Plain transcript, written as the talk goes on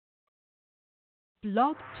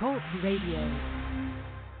Blog Talk Radio.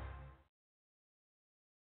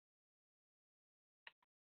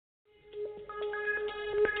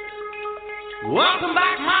 Welcome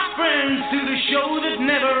back, my friends, to the show that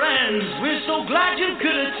never ends. We're so glad you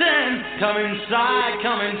could attend. Come inside,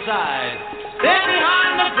 come inside. There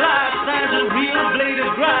behind the glass stands a real blade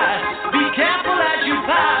of grass. Be careful as you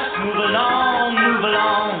pass. Move along, move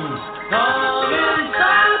along. Come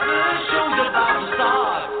inside, the show's about to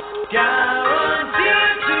start. Guaranteed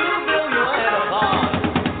to blow your head apart.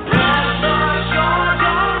 Rest assured,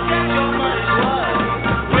 don't get your money's worth.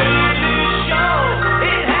 Greatest show,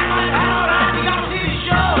 it has my power. You gotta see the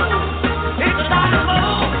show. It's a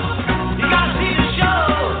dynamo. You gotta see the show.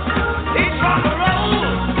 It's rock and roll.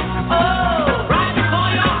 Oh, right before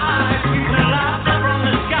your eyes, people laugh up from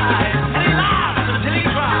the sky, and he laughs until he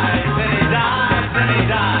cries, then he dies, then he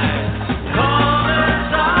dies. Come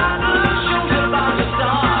inside, the show's about to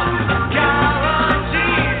start.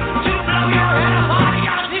 Guaranteed to blow your head apart. You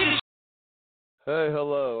gotta see the show. Hey,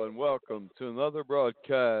 hello, and welcome to another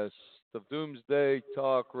broadcast of Doomsday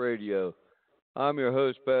Talk Radio. I'm your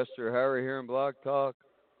host, Pastor Harry, here in Blog Talk.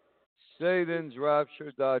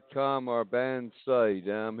 SatansRapture.com, our band site.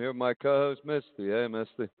 And I'm here with my co-host, Misty. Hey,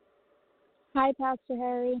 Misty. Hi, Pastor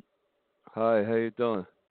Harry. Hi, how you doing?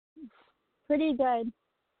 Pretty good.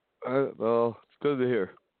 Well, it's good to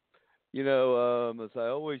hear. You know, as I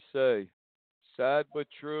always say, sad but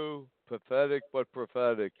true, pathetic but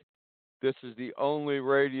prophetic. This is the only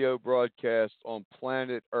radio broadcast on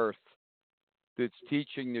planet Earth that's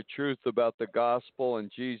teaching the truth about the gospel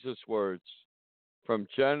and Jesus' words, from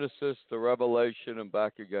Genesis to Revelation and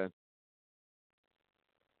back again.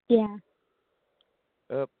 Yeah.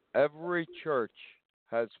 Every church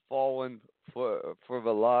has fallen for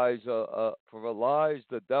the lies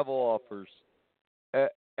the devil offers.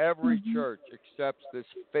 Every church accepts this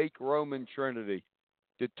fake Roman Trinity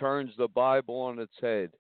that turns the Bible on its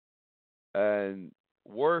head. And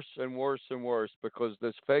worse and worse and worse, because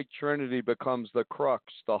this fake Trinity becomes the crux,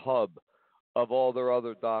 the hub of all their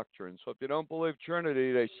other doctrines. So if you don't believe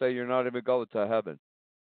Trinity, they say you're not even going to heaven.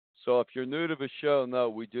 So if you're new to the show, no,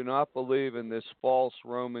 we do not believe in this false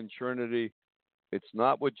Roman Trinity. It's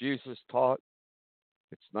not what Jesus taught.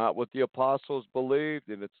 It's not what the apostles believed,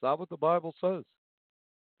 and it's not what the Bible says.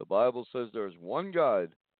 The Bible says there's one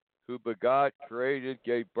God who begot, created,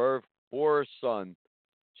 gave birth, bore a son,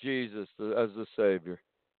 Jesus as the Savior.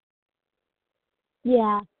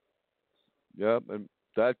 Yeah. Yep, and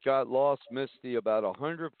that got lost, Misty, about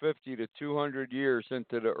 150 to 200 years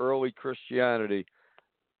into the early Christianity,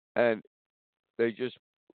 and they just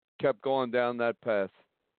kept going down that path.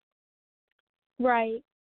 Right.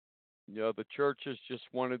 You know, the churches just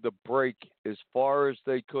wanted to break as far as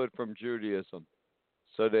they could from Judaism.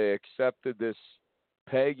 So they accepted this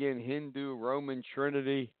pagan Hindu Roman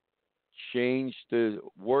Trinity, changed the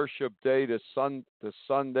worship day to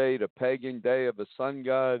Sunday, the pagan day of the sun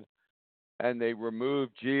god, and they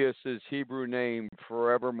removed Jesus' Hebrew name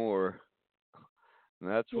forevermore.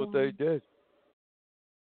 And that's what they did.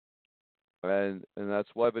 And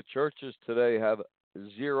that's why the churches today have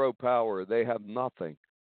zero power. They have nothing.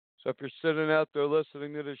 So if you're sitting out there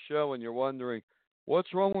listening to this show and you're wondering,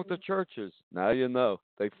 what's wrong with the churches? Now you know.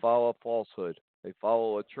 They follow falsehood. They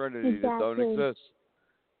follow a Trinity that don't exist.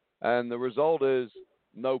 And the result is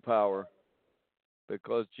no power.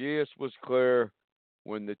 Because Jesus was clear,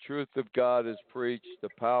 when the truth of God is preached, the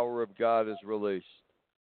power of God is released.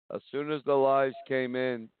 As soon as the lies came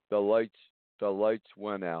in, the lights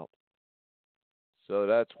went out. So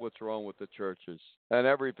that's what's wrong with the churches. And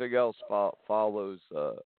everything else follows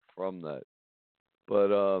from that. But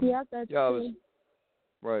that's true.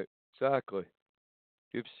 Right, exactly.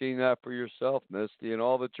 You've seen that for yourself, Misty, in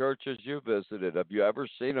all the churches you visited. Have you ever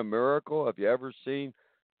seen a miracle? Have you ever seen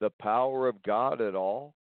the power of God at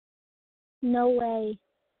all? No way.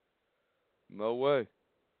 No way.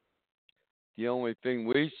 The only thing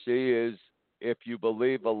we see is if you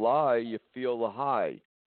believe a lie, you feel a high.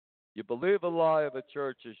 You believe a lie of a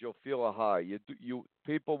church is you'll feel a high.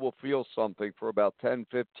 People will feel something for about 10,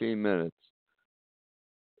 15 minutes.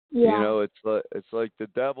 Yeah. You know, it's like the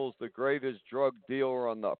devil's the greatest drug dealer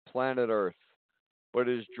on the planet Earth. But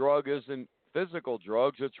his drug isn't physical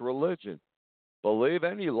drugs, it's religion. Believe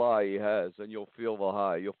any lie he has and you'll feel a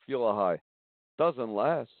high. You'll feel a high. Doesn't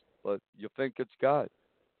last, but you think it's God.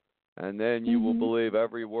 And then you will believe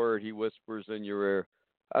every word he whispers in your ear.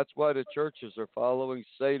 That's why the churches are following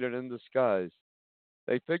Satan in disguise.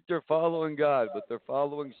 They think they're following God, but they're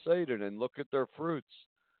following Satan, and look at their fruits.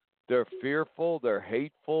 They're fearful, they're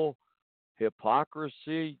hateful,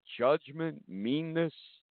 hypocrisy, judgment, meanness.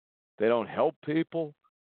 They don't help people.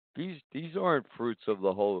 these aren't fruits of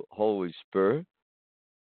the Holy Spirit.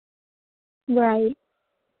 Right.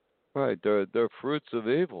 Right, they're fruits of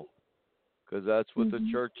evil, because that's what the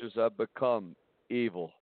Mhm. churches have become,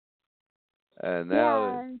 evil. And now,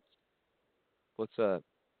 Yeah. what's that?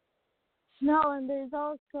 No, and there's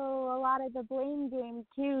also a lot of the blame game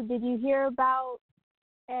too. Did you hear about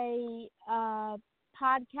a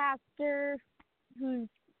podcaster who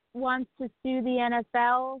wants to sue the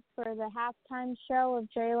NFL for the halftime show of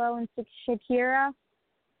J-Lo and Shakira?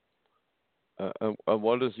 And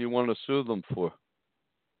what does he want to sue them for?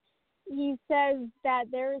 He says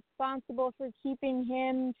that they're responsible for keeping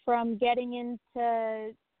him from getting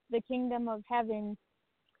into the kingdom of heaven.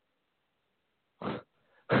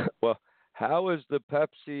 Well, how is the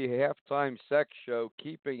Pepsi halftime sex show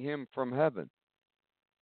keeping him from heaven?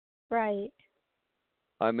 Right.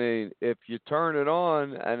 I mean, if you turn it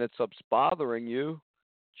on and it's bothering you,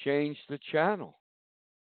 change the channel.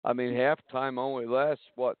 I mean, halftime only lasts,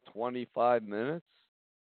 25 minutes?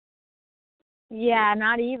 Yeah,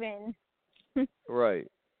 not even. Right.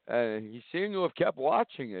 And he seemed to have kept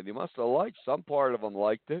watching it. He must have liked some part of him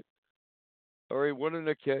liked it, or he Well, wouldn't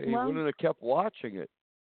have kept watching it.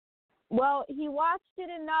 Well, he watched it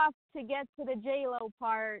enough to get to the J-Lo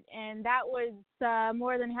part, and that was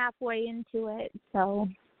more than halfway into it. So.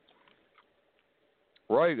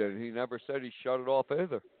 Right, and he never said he shut it off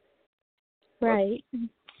either. Right.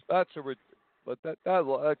 But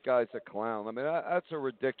that guy's a clown. I mean, that's a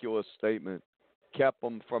ridiculous statement. Kept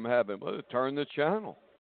him from heaven. Well, turn the channel.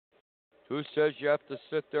 Who says you have to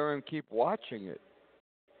sit there and keep watching it?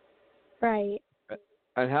 Right.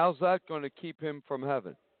 And how's that going to keep him from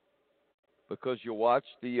heaven? Because you watch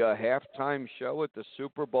the halftime show at the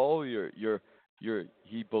Super Bowl,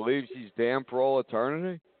 he believes he's damned for all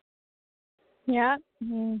eternity? Yeah.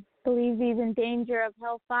 He believes he's in danger of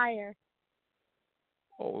hellfire.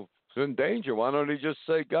 Oh, he's in danger. Why don't he just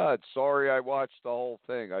say, God, sorry I watched the whole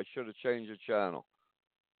thing. I should have changed the channel.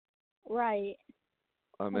 Right.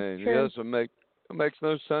 I That's mean, true. it makes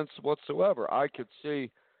no sense whatsoever. I could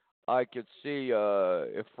see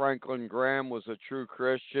if Franklin Graham was a true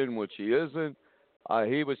Christian, which he isn't.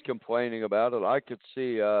 He was complaining about it. I could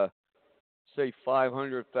see, say,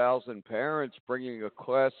 500,000 parents bringing a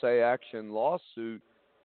Class A action lawsuit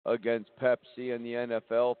against Pepsi and the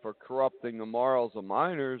NFL for corrupting the morals of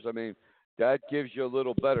minors. I mean, that gives you a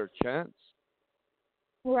little better chance,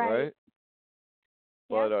 right? Yep.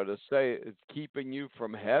 But to say it's keeping you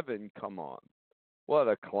from heaven, come on. What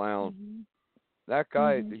a clown. Mm-hmm. That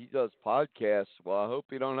guy, Mm-hmm. he does podcasts. Well, I hope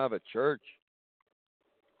he don't have a church.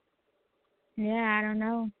 Yeah, I don't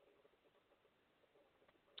know.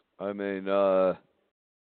 I mean,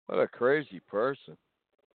 what a crazy person.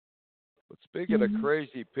 But speaking of Mm-hmm.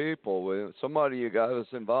 crazy people, somebody you got us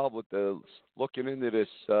involved with looking into this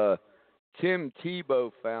Tim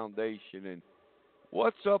Tebow Foundation. And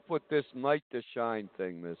what's up with this Night to Shine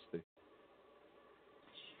thing, Misty?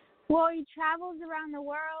 Well, he travels around the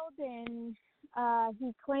world, and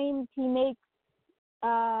he claims he makes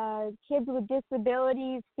kids with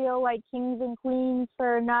disabilities feel like kings and queens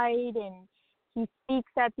for a night, and he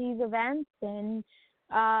speaks at these events, and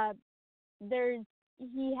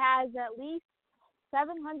he has at least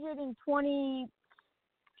 720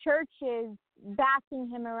 churches backing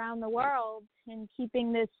him around the world and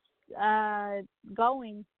keeping this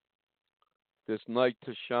going. This Night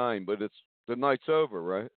to Shine, but the night's over,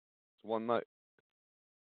 right? It's one night.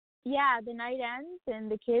 Yeah, the night ends, and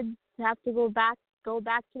the kids have to go back to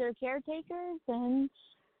their caretakers, and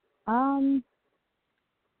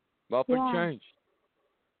Nothing yeah. changed.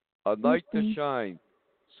 A Night to Mm-mm. Shine.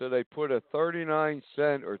 So they put a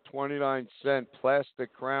 39-cent or 29-cent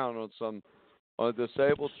plastic crown on a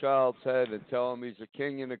disabled child's head and tell him he's a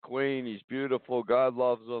king and a queen, he's beautiful, God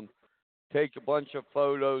loves him. Take a bunch of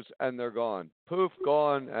photos and they're gone. Poof,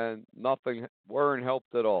 gone, and nothing, weren't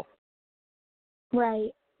helped at all.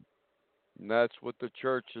 Right. And that's what the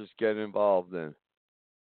churches get involved in.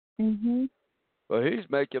 Mhm. Well, he's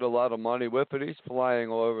making a lot of money with it. He's flying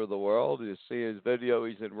all over the world. You see his video.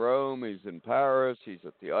 He's in Rome. He's in Paris. He's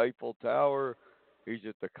at the Eiffel Tower. He's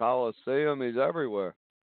at the Colosseum. He's everywhere.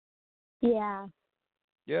 Yeah.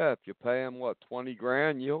 Yeah, if you pay him, 20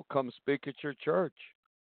 grand, he'll come speak at your church.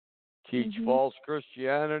 Teach Mhm. false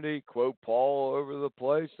Christianity, quote Paul all over the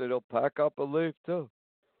place, and he'll pack up and leave too.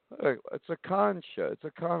 Hey, it's a con show. It's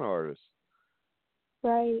a con artist.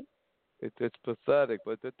 Right. It's pathetic,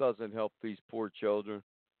 but it doesn't help these poor children.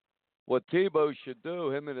 What Tebow should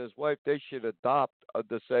do, him and his wife, they should adopt a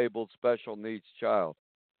disabled special needs child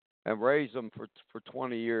and raise them for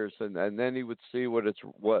 20 years, and then he would see what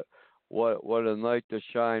a night to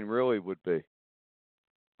shine really would be.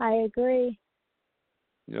 I agree.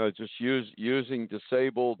 Just using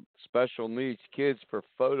disabled special needs kids for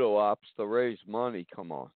photo ops to raise money.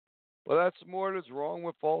 Come on. Well, that's more that's wrong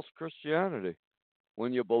with false Christianity.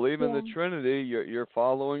 When you believe in the Yeah. Trinity, you're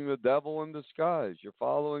following the devil in disguise. You're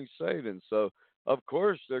following Satan. So, of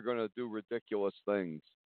course, they're going to do ridiculous things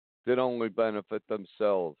that only benefit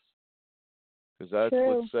themselves. Because that's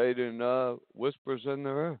what True. Satan whispers in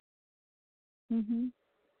their ear. Mhm.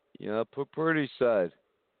 Pretty sad.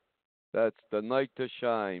 That's the night to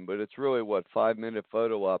shine, but it's really what 5-minute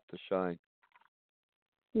photo op to shine.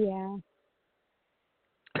 Yeah.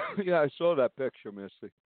 Yeah, I saw that picture,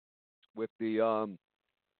 Misty, with these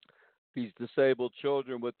disabled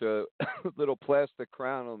children with the little plastic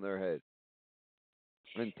crown on their head,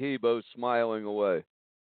 and Tebow smiling away.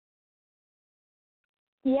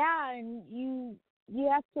 Yeah, and you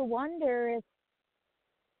have to wonder if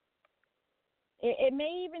it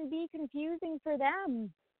may even be confusing for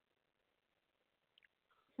them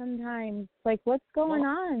sometimes. Like, what's going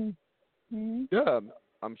Well, on? Mhm. yeah,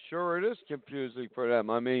 I'm sure it is confusing for them.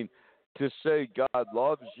 I mean, to say God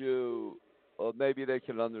loves you, well, maybe they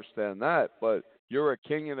can understand that, but you're a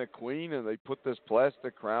king and a queen, and they put this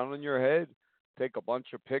plastic crown on your head, take a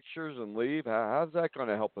bunch of pictures, and leave. How's that going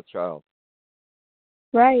to help a child?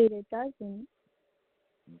 Right, it doesn't.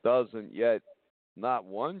 Doesn't yet. Not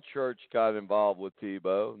one church got involved with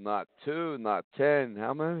Tebow. Not two, not 10.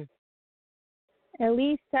 How many? At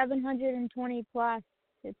least 720 plus,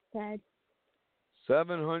 it said.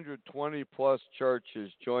 720 plus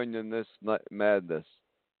churches joined in this madness.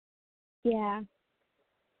 Yeah.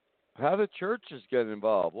 How do churches get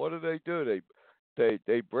involved? What do?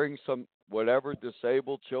 They bring some whatever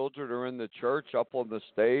disabled children are in the church up on the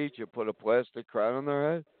stage and put a plastic crown on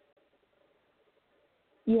their head.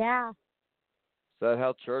 Yeah. Is that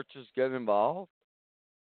how churches get involved?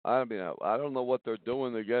 I mean, I don't know what they're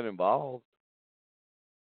doing to get involved.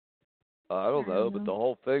 I I don't know, don't but know. the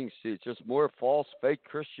whole thing, see, it's just more false, fake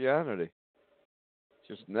Christianity.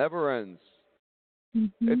 Just never ends.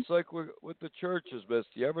 Mhm. It's like with the churches, Miss.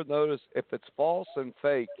 You ever notice if it's false and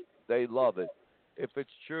fake, they love it. If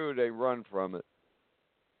it's true, they run from it.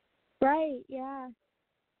 Right, yeah.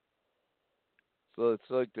 So it's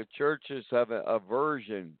like the churches have an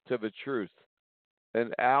aversion to the truth,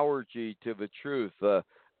 an allergy to the truth,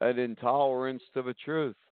 an intolerance to the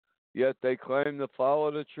truth. Yet they claim to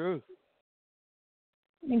follow the truth.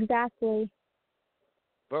 Exactly.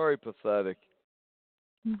 Very pathetic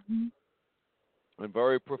Mhm. and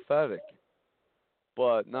very prophetic.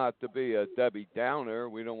 But not to be a Debbie Downer.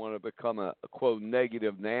 We don't want to become a quote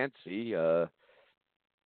negative Nancy.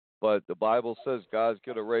 But the Bible says God's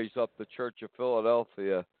going to raise up the Church of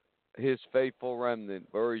Philadelphia, His faithful remnant,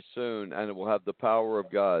 very soon, and it will have the power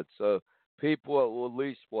of God. So people will at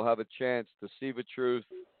least will have a chance to see the truth,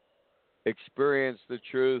 experience the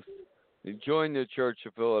truth, and join the Church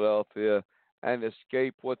of Philadelphia, and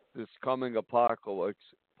escape what this coming apocalypse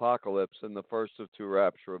in the first of two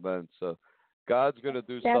rapture events. So God's going to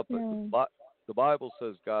do something. Definitely. The Bible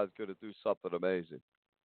says God's going to do something amazing.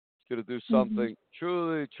 He's going to do Mhm. something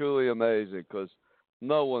truly, truly amazing because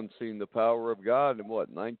no one's seen the power of God in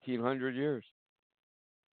 1900 years?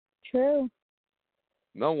 True.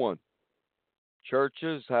 No one.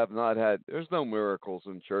 Churches have not had, there's no miracles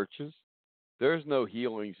in churches. There's no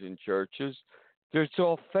healings in churches. It's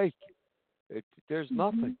all fake. There's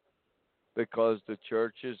nothing Mhm. because the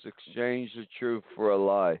churches exchange the truth for a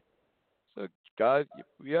lie. So God,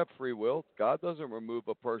 you have free will. God doesn't remove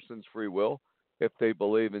a person's free will if they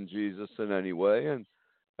believe in Jesus in any way, and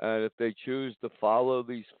if they choose to follow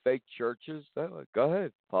these fake churches, go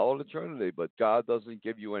ahead, follow the Trinity. But God doesn't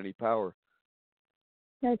give you any power,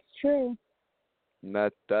 That's true. and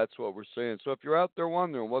that's what we're seeing. So if you're out there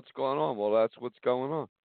wondering what's going on, well, that's what's going on.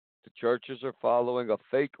 The churches are following a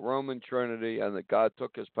fake Roman Trinity, and that God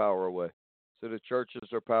took His power away. So the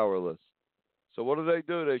churches are powerless. So what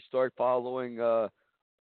do? They start following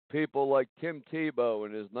people like Tim Tebow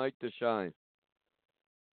and his Night to Shine,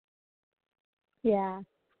 Yeah.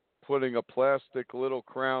 putting a plastic little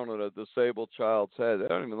crown on a disabled child's head. They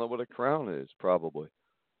don't even know what a crown is, probably.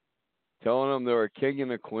 Telling them they're a king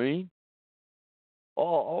and a queen.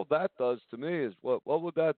 All that does to me is what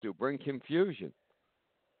would that do? Bring confusion.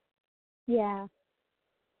 Yeah.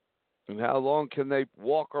 And how long can they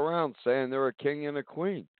walk around saying they're a king and a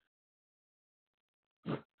queen?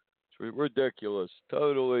 It's ridiculous.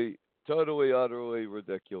 Totally, totally, utterly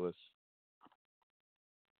ridiculous.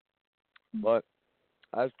 But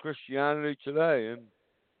that's Christianity today, and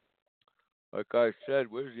like I said,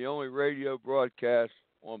 we're the only radio broadcast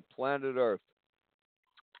on planet Earth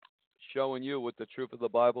showing you what the truth of the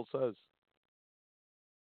Bible says.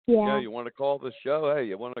 Yeah, Yeah. you want to call the show? Hey,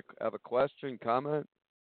 you want to have a question, comment?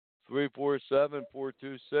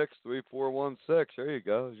 347-426-3416. There you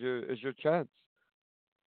go. Is your chance.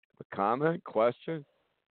 A comment, question.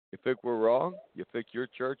 You think we're wrong? You think your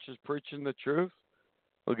church is preaching the truth?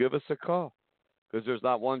 Well, give us a call. Because there's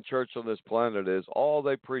not one church on this planet is. All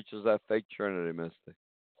they preach is that fake Trinity, Misty.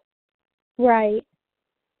 Right.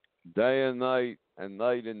 Day and night and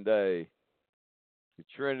day. The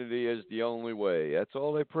Trinity is the only way. That's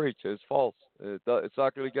all they preach. It's false. It's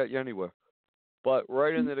not going to get you anywhere. But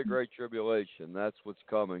right into the Great Tribulation, that's what's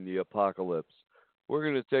coming, the apocalypse. We're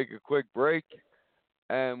going to take a quick break,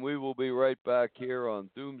 and we will be right back here on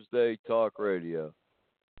Doomsday Talk Radio.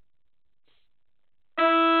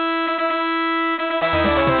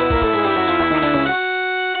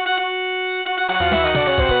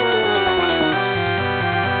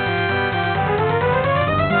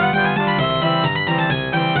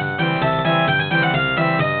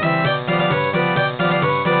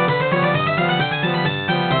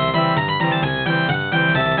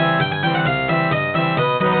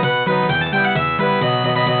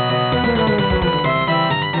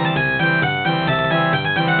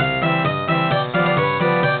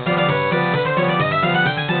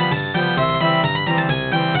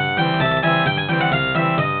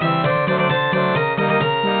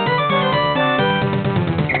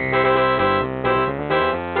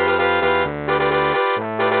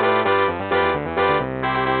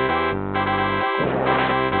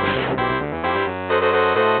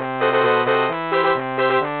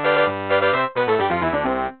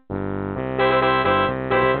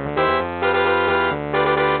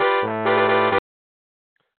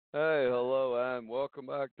 Hey, hello, and welcome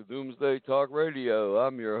back to Doomsday Talk Radio.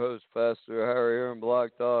 I'm your host, Pastor Harry, here in Blog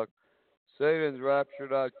Talk.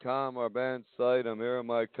 SatansRapture.com, our band site. I'm here with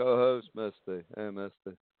my co-host, Misty. Hey,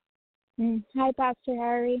 Misty. Hi, Pastor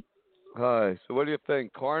Harry. Hi. So what do you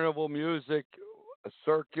think? Carnival music,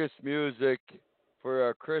 circus music for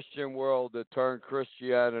a Christian world that turned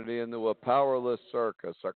Christianity into a powerless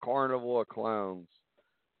circus, a carnival of clowns.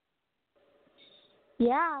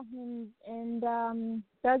 Yeah, and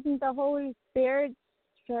doesn't the Holy Spirit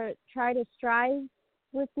try to strive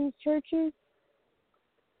with these churches?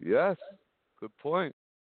 Yes, good point.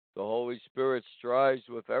 The Holy Spirit strives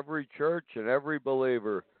with every church and every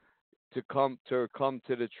believer to come to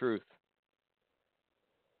the truth,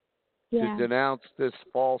 Yeah. to denounce this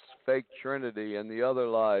false fake Trinity and the other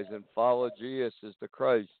lies and follow Jesus as the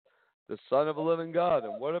Christ, the Son of a living God.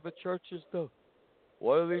 And what do the churches do?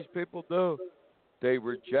 What do these people do? They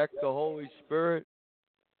reject the Holy Spirit,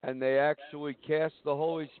 and they actually cast the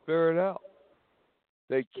Holy Spirit out.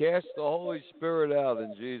 They cast the Holy Spirit out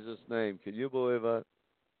in Jesus' name. Can you believe that?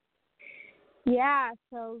 Yeah,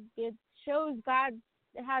 so it shows God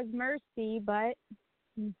has mercy, but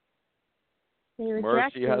they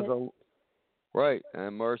reject Mercy has it. right,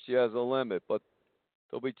 and mercy has a limit. But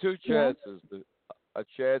there'll be two chances: a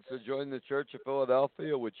chance to join the Church of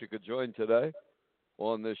Philadelphia, which you could join today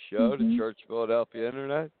on this show, the Church of Philadelphia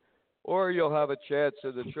Internet, or you'll have a chance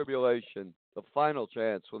in the tribulation, the final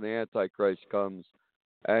chance when the Antichrist comes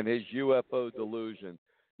and his UFO delusion.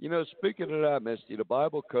 You know, speaking of that, Misty, the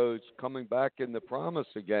Bible code's coming back into promise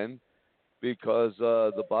again because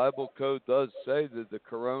the Bible code does say that the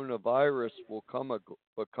coronavirus will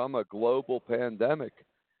become a global pandemic,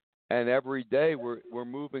 and every day we're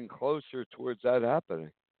moving closer towards that happening.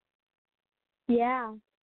 Yeah.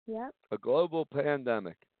 Yep. A global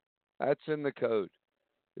pandemic. That's in the code.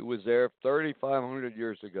 It was there 3,500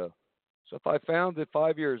 years ago. So if I found it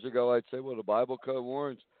 5 years ago, I'd say, well, the Bible code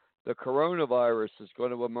warns the coronavirus is going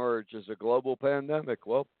to emerge as a global pandemic.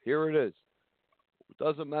 Well, here it is. It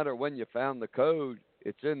doesn't matter when you found the code;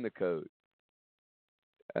 it's in the code.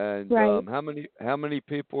 And Right. how many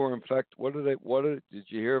people are infected? Did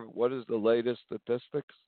you hear? What is the latest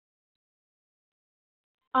statistics?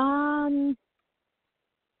 I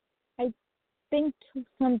think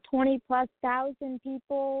some 20,000+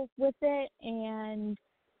 people with it, and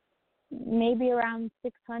maybe around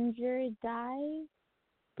 600 died.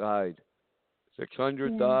 Died.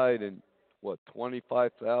 600 Yeah. died, and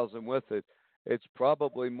 25,000 with it. It's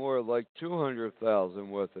probably more like 200,000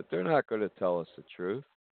 with it. They're not going to tell us the truth.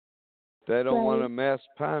 They don't want a mass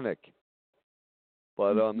panic.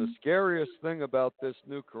 But the scariest thing about this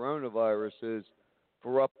new coronavirus is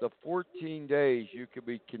for up to 14 days, you could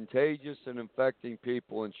be contagious and infecting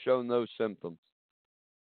people and show no symptoms.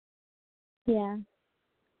 Yeah.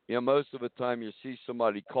 You know, most of the time you see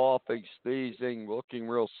somebody coughing, sneezing, looking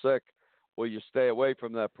real sick. Well, you stay away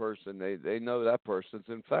from that person. They know that person's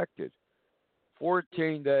infected.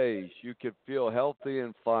 14 days, you could feel healthy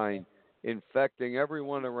and fine. infecting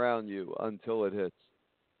everyone around you until it hits.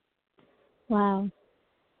 Wow.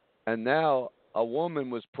 And now a woman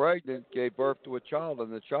was pregnant, gave birth to a child,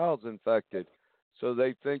 and the child's infected. So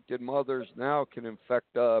they think that mothers now can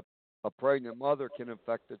infect a pregnant mother can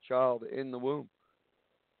infect a child in the womb.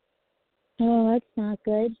 Oh, that's not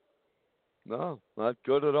good. No, not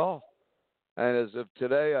good at all. And as of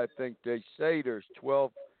today, I think they say there's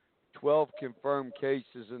 12 confirmed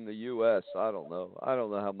cases in the U.S. I don't know. I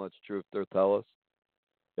don't know how much truth they'll tell us.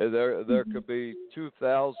 There could be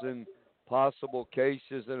 2,000 possible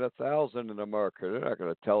cases and 1,000 in America. They're not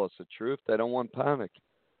going to tell us the truth. They don't want panic.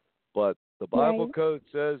 But the Bible Right. code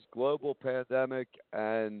says global pandemic,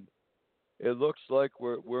 and it looks like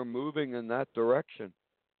we're moving in that direction.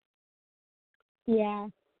 Yeah.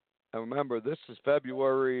 And remember, this is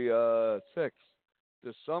February 6th.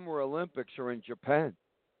 The Summer Olympics are in Japan,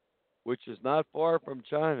 which is not far from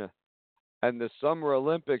China. And the Summer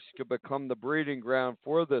Olympics could become the breeding ground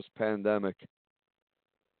for this pandemic.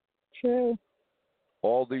 True.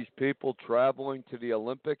 All these people traveling to the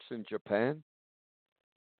Olympics in Japan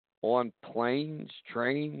on planes,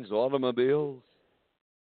 trains, automobiles.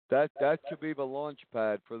 That could be the launch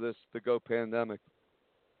pad for this to go pandemic.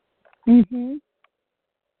 Mhm.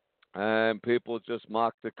 And people just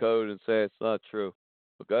mock the code and say it's not true.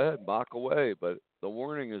 But go ahead, mock away, but the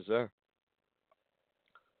warning is there.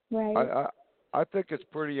 Right. I think it's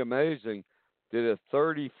pretty amazing that a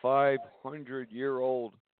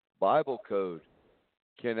 3,500-year-old Bible code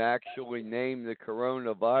can actually name the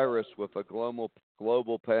coronavirus with a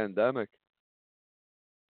global pandemic.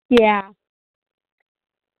 Yeah.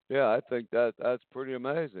 Yeah, I think that's pretty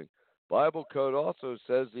amazing. Bible code also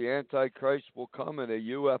says the Antichrist will come in a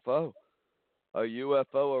UFO. A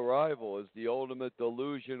UFO arrival is the ultimate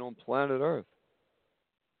delusion on planet Earth.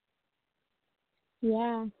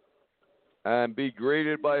 Yeah. And be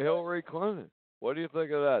greeted by Hillary Clinton. What do you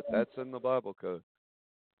think of that? That's in the Bible code.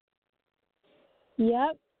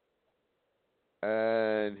 Yep.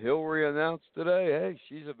 And Hillary announced today, hey,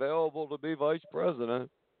 she's available to be vice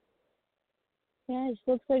president. Yeah, it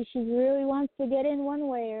looks like she really wants to get in one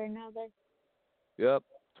way or another. Yep,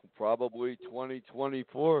 probably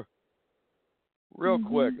 2024. Real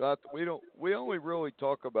quick, we only really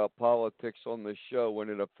talk about politics on this show when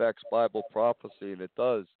it affects Bible prophecy, and it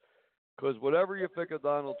does. Because whatever you think of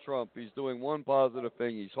Donald Trump, he's doing one positive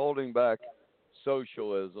thing. He's holding back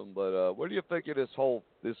socialism. But what do you think of this whole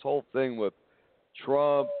thing with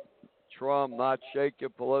Trump not shaking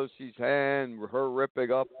Pelosi's hand, her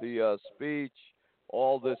ripping up the speech,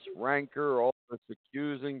 all this rancor, all this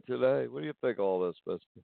accusing today? What do you think of all this,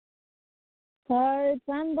 Mister? It's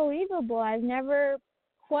unbelievable. I've never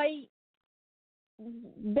quite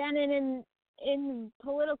been in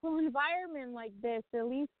political environment like this, at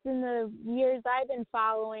least in the years I've been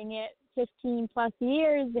following it, 15 plus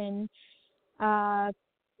years, and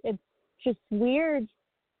it's just weird.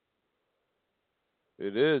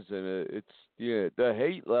 It is, and the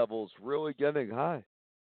hate level's really getting high.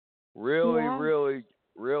 Really, Yeah. really,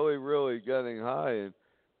 really, really getting high. And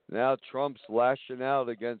now Trump's lashing out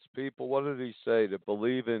against people. What did he say? To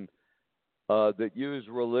believe in, that use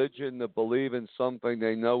religion to believe in something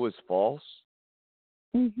they know is false.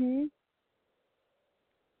 Mhm.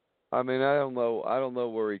 I mean, I don't know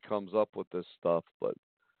where he comes up with this stuff, but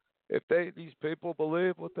if these people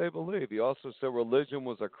believe what they believe. He also said religion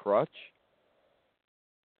was a crutch.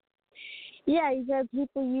 Yeah, he said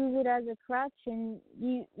people use it as a crutch, and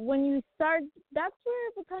when you start, that's where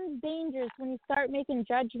it becomes dangerous, when you start making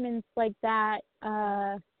judgments like that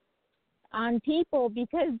on people,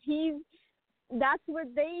 because that's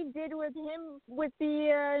what they did with him with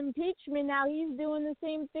the impeachment. Now he's doing the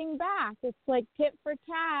same thing back. It's like tit for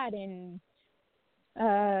tat, and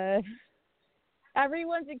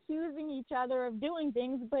everyone's accusing each other of doing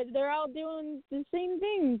things, but they're all doing the same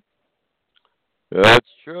things.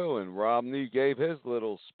 That's true, and Romney gave his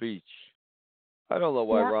little speech. I don't know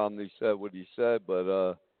why Yeah. Romney said what he said,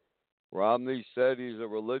 but Romney said he's a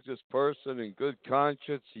religious person in good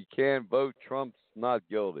conscience. He can't vote. Trump's not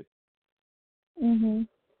guilty. Mhm.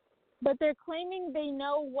 But they're claiming they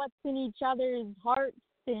know what's in each other's hearts,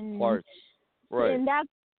 Hearts, right, and that's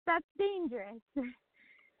dangerous.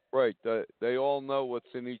 right. They all know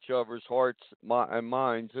what's in each other's hearts and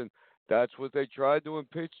minds, and that's what they tried to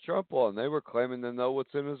impeach Trump on. They were claiming to know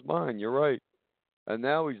what's in his mind. You're right. And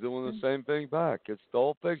now he's doing the same thing back. It's the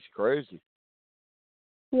whole thing's crazy.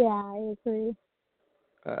 Yeah, I agree.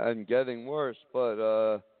 And getting worse. But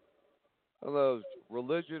I don't know,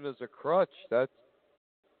 religion is a crutch. That's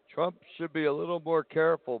Trump should be a little more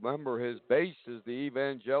careful. Remember, his base is the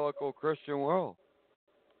evangelical Christian world.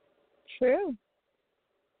 True.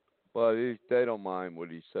 But they don't mind what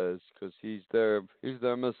he says because he's their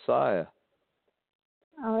Messiah.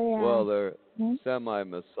 Oh yeah. Well, they're Hmm?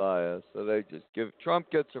 semi-Messiah, so they just give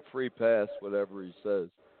Trump gets a free pass whatever he says.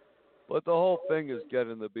 But the whole thing is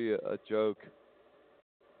getting to be a joke.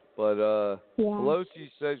 But Yeah.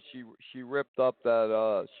 Pelosi said she ripped up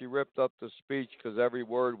the speech because every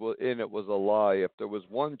word in it was a lie. If there was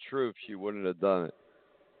one truth, she wouldn't have done it.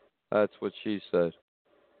 That's what she said.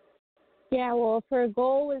 Yeah, well, if her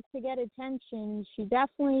goal is to get attention, she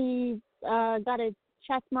definitely got a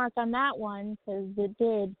check mark on that one because it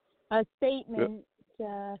did a statement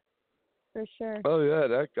for sure. Oh yeah,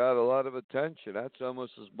 that got a lot of attention. That's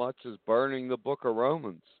almost as much as burning the Book of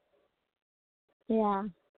Romans, Yeah.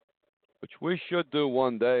 which we should do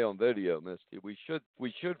one day on video, Misty. We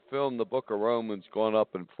should film the Book of Romans going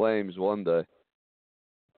up in flames one day.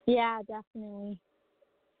 Yeah, definitely.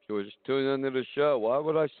 You were just tuning into the show. Why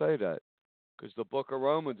would I say that? Because the Book of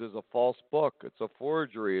Romans is a false book. It's a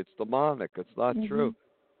forgery. It's demonic. It's not true.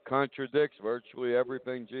 Contradicts virtually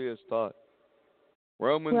everything Jesus taught.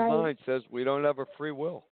 Romans 9 says we don't have a free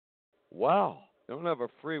will. Wow, you don't have a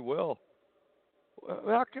free will.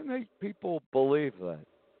 How can people believe that?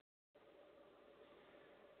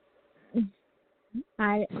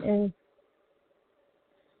 I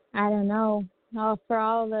don't know. For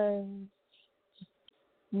all the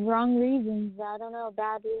wrong reasons. I don't know,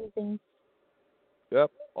 bad reasons. Yep,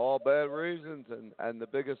 all bad reasons, and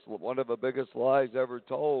one of the biggest lies ever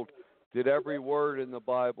told. Did every word in the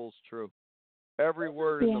Bible's true? Every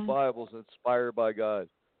word in the Bible is inspired by God.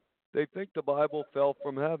 They think the Bible fell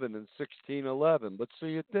from heaven in 1611, but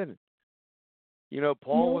see, it didn't. You know,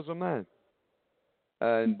 Paul was a man,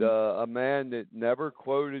 and a man that never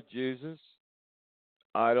quoted Jesus.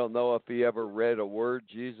 I don't know if he ever read a word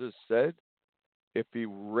Jesus said. If he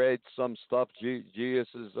read some stuff,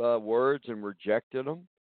 Jesus' words, and rejected them,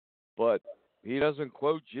 but he doesn't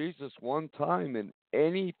quote Jesus one time in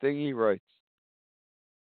anything he writes.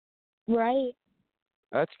 Right.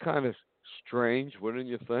 That's kind of strange, wouldn't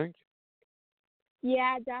you think?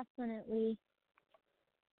 Yeah, definitely.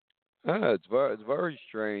 Yeah, it's very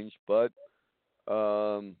strange, but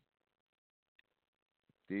the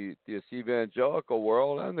this evangelical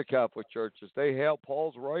world and the Catholic churches, they hail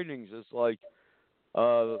Paul's writings as like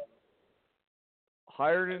higher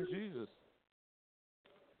than Jesus.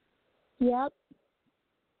 Yep.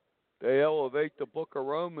 They elevate the Book of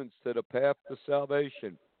Romans to the path to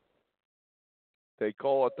salvation. They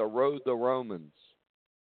call it the road to Romans.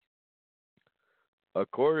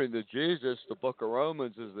 According to Jesus, the Book of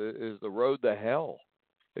Romans is the road to hell.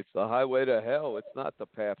 It's the highway to hell. It's not the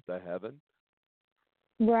path to heaven.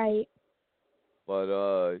 Right. But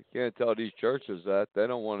you can't tell these churches that. They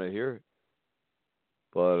don't want to hear it.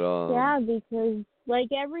 But yeah, because like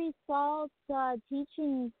every false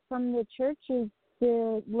teaching from the churches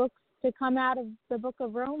looks to come out of the Book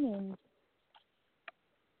of Romans.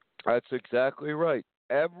 That's exactly right.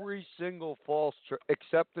 Every single false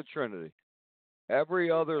except the Trinity.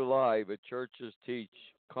 Every other lie that churches teach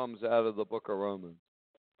comes out of the Book of Romans.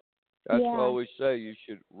 That's why we say you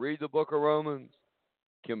should read the Book of Romans,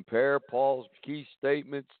 compare Paul's key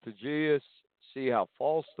statements to Jesus, see how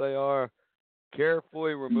false they are,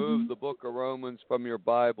 carefully remove the Book of Romans from your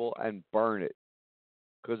Bible and burn it.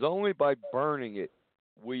 Because only by burning it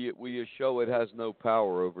will you show it has no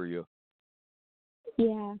power over you.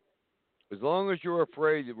 Yeah. As long as you're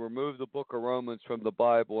afraid to remove the Book of Romans from the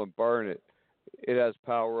Bible and burn it, it has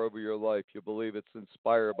power over your life. You believe it's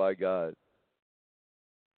inspired by God.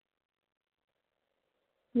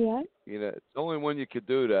 Yeah. You know, it's only when you can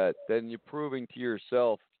do that, then you're proving to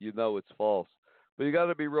yourself you know it's false. But you got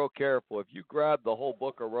to be real careful. If you grab the whole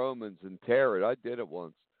Book of Romans and tear it, I did it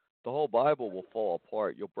once, the whole Bible will fall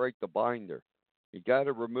apart. You'll break the binder. You got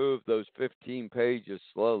to remove those 15 pages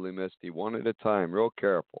slowly, Misty, one at a time, real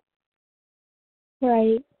careful.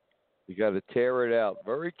 Right. You got to tear it out,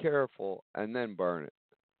 very careful, and then burn it.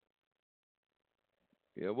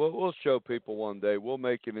 Yeah, we'll show people one day. We'll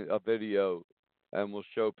make a video, and we'll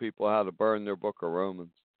show people how to burn their Book of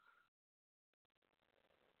Romans.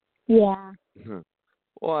 Yeah.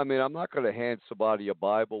 Well, I mean, I'm not going to hand somebody a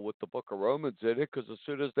Bible with the Book of Romans in it, because as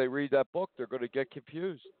soon as they read that book, they're going to get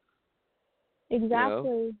confused. Exactly.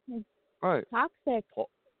 You know? It's right. toxic.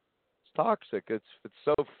 It's toxic. It's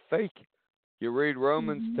so fake. You read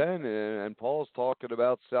Romans 10, and Paul's talking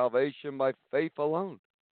about salvation by faith alone.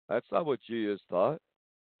 That's not what Jesus taught.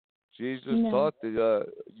 Jesus taught that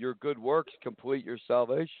your good works complete your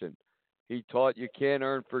salvation. He taught you can't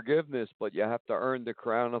earn forgiveness, but you have to earn the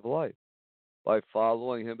crown of life by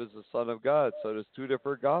following him as the Son of God. So there's two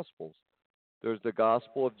different gospels. There's the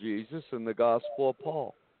gospel of Jesus and the gospel of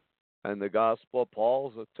Paul. And the Gospel of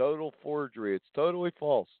Paul is a total forgery. It's totally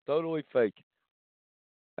false, totally fake.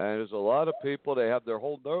 And there's a lot of people, they have their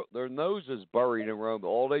noses buried in Rome.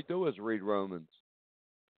 All they do is read Romans.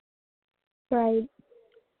 Right.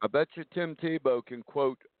 I bet you Tim Tebow can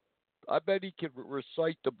quote, I bet he could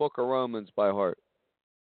recite the book of Romans by heart.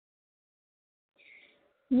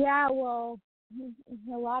 Yeah, well,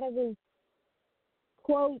 a lot of his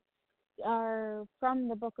quotes are from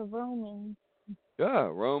the book of Romans. Yeah,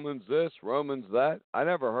 Romans this, Romans that. I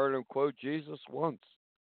never heard him quote Jesus once.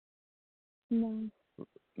 No.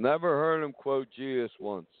 Never heard him quote Jesus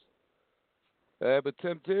once. Hey, but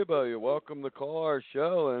Tim Tebow, you're welcome to call our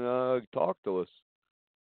show and talk to us.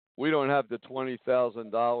 We don't have the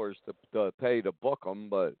 $20,000 to pay to book them,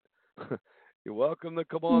 but you're welcome to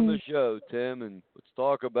come on the show, Tim, and let's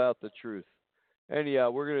talk about the truth.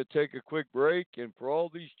 Anyhow, we're going to take a quick break, and for all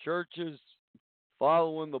these churches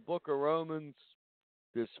following the book of Romans,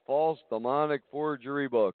 this false demonic forgery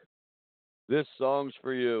book, this song's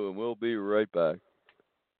for you, and we'll be right back.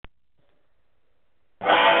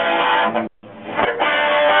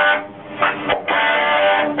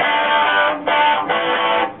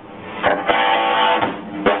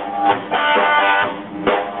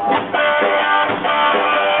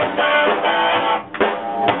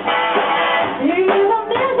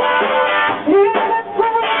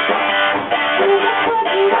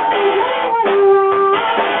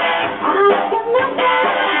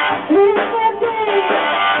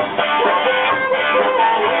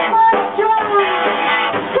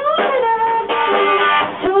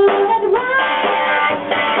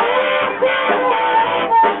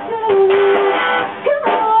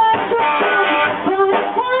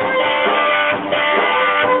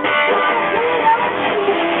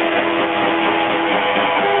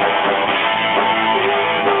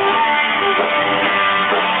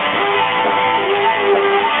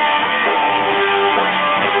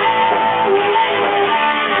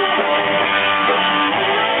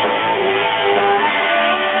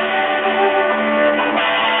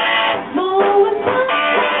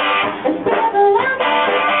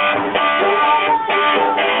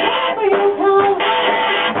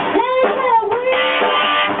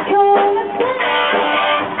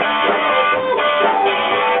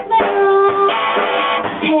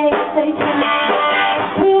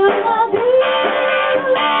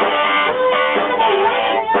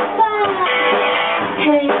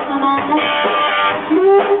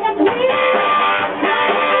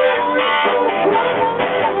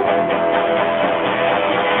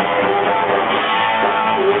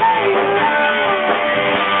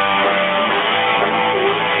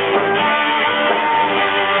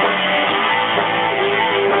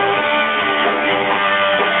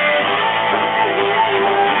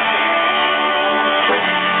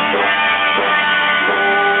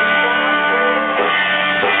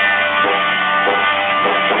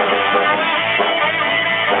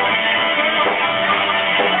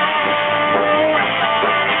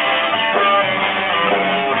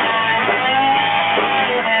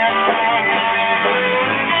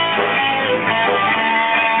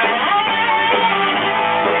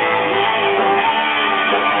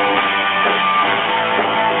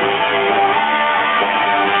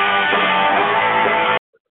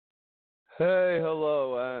 Hey,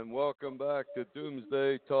 hello, and welcome back to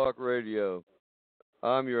Doomsday Talk Radio.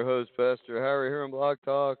 I'm your host, Pastor Harry, here on Blog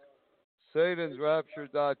Talk.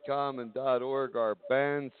 SatansRapture.com and .org are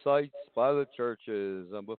banned sites by the churches.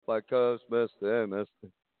 I'm with my co-host, Misty. Hey,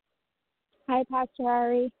 Misty. Hi, Pastor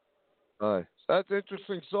Harry. Hi. That's an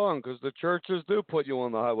interesting song because the churches do put you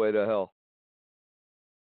on the highway to hell.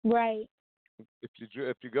 Right. If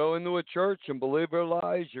you go into a church and believe their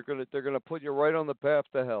lies, they're gonna put you right on the path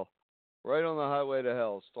to hell. Right on the highway to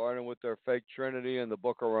hell, starting with their fake Trinity and the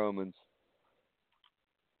book of Romans.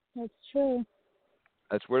 That's true.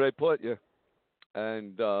 That's where they put you.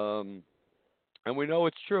 And we know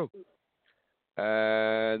it's true.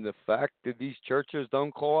 And the fact that these churches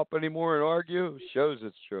don't call up anymore and argue shows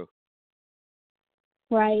it's true.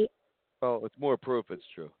 Right. Well, it's more proof it's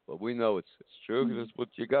true. But we know it's true because it's what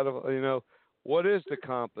you got to, what is the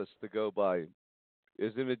compass to go by?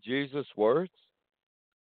 Isn't it Jesus' words?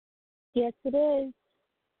 Yes, it is.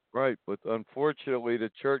 Right, but unfortunately,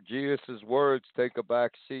 the church, Jesus' words take a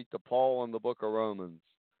back seat to Paul in the book of Romans.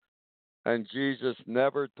 And Jesus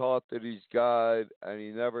never taught that he's God, and he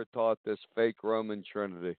never taught this fake Roman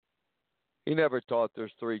Trinity. He never taught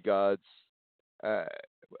there's three gods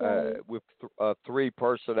with three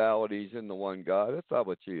personalities in the one God. That's not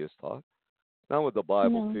what Jesus taught. Not what the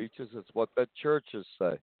Bible teaches. It's what the churches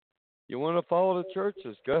say. You want to follow the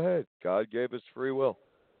churches? Go ahead. God gave us free will.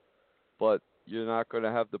 But you're not going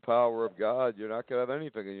to have the power of God. You're not going to have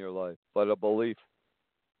anything in your life but a belief,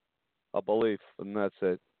 and that's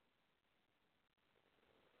it.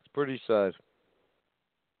 It's pretty sad.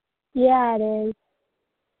 Yeah, it is.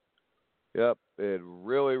 Yep, it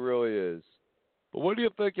really, really is. But what do you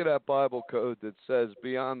think of that Bible code that says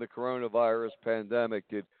beyond the coronavirus pandemic,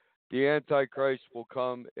 the Antichrist will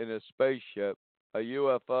come in a spaceship, a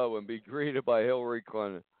UFO, and be greeted by Hillary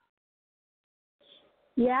Clinton?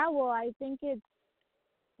 Yeah, well, I think it's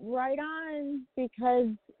right on because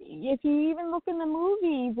if you even look in the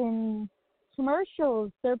movies and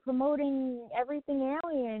commercials, they're promoting everything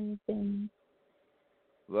aliens and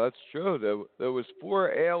That's true. There was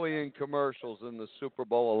 4 alien commercials in the Super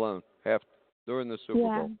Bowl alone, half during the Super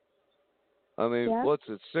yeah, Bowl. I mean, yeah, what's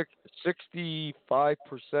it?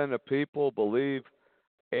 65% of people believe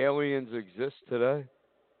aliens exist today.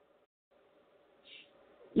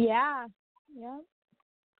 yeah, yeah.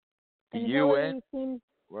 The And UN, Hillary seems,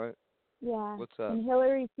 right? yeah, What's that? and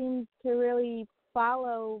Hillary seems to really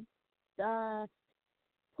follow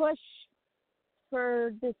push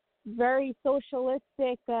for this very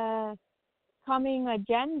socialistic coming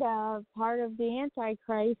agenda, part of the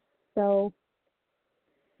Antichrist. So,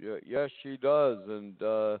 Yeah, yes, she does. And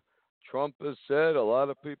Trump has said a lot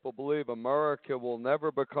of people believe America will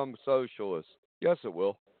never become socialist. Yes, it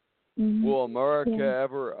will. Will America yeah,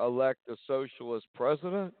 ever elect a socialist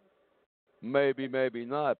president? Maybe, maybe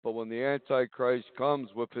not. But when the Antichrist comes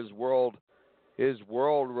with his world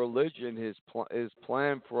religion, his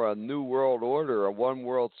plan for a new world order, a one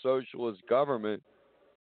world socialist government,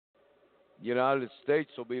 United States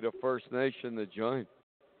will be the first nation to join.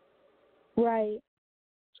 right.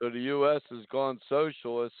 So the U.S. has gone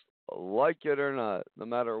socialist, like it or not. No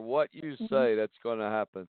matter what you Mhm. say, that's going to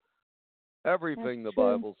happen. Everything the That's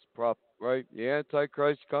true. Bible's right? The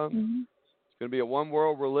Antichrist comes. Mhm. It's going to be a one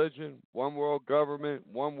world religion, one world government,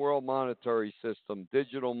 one world monetary system,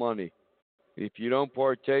 digital money. If you don't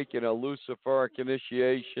partake in a Luciferic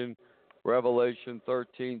initiation, Revelation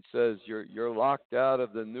 13 says you're locked out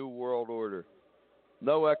of the new world order.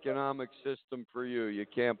 No economic system for you. You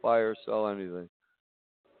can't buy or sell anything.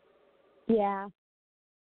 Yeah.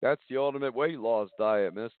 That's the ultimate weight loss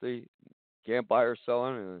diet, Misty. Can't buy or sell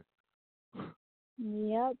anything.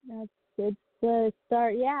 Yep. It's the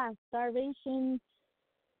start. Yeah, starvation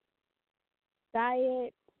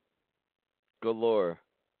diet. Galore.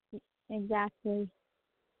 Exactly.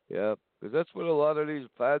 Yep. Because that's what a lot of these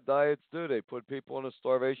fad diets do. They put people on a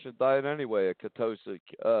starvation diet anyway, a ketosis,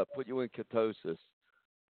 put you in ketosis.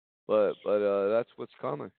 But that's what's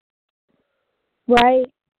coming.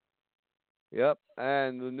 Right. Yep.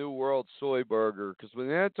 And the new world soy burger. Because when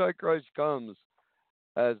the Antichrist comes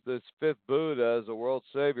as this fifth Buddha, as a world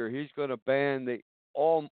savior, he's going to ban the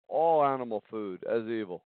all animal food as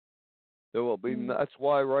evil. There will be. That's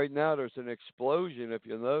why right now there's an explosion, if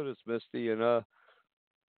you notice, Misty, in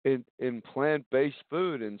plant-based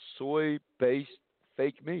food and soy-based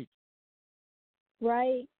fake meat.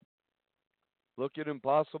 Right. Look at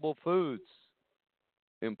Impossible Foods.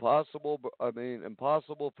 Impossible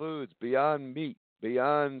Foods, Beyond Meat,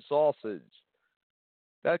 Beyond Sausage.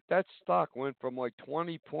 That stock went from like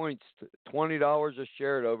 20 points to $20 a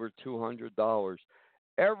share to over $200.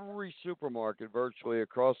 Every supermarket virtually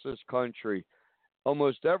across this country,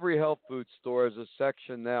 almost every health food store has a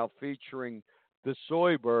section now featuring the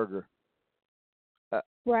soy burger.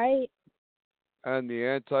 Right. And the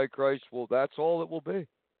Antichrist that's all it will be.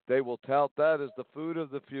 They will tout that as the food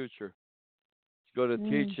of the future. It's going to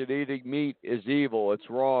teach that eating meat is evil, it's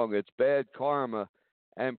wrong, it's bad karma,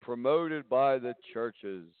 and promoted by the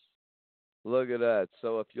churches. Look at that.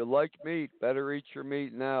 So if you like meat, better eat your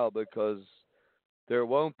meat now because there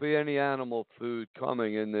won't be any animal food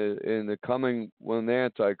coming in the coming when the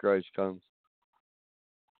Antichrist comes.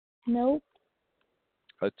 Nope.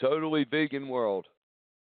 A totally vegan world.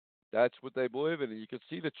 That's what they believe in. And you can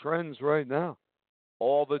see the trends right now.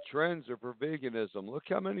 All the trends are for veganism. Look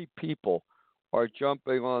how many people are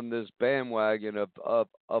jumping on this bandwagon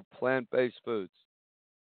of plant-based foods.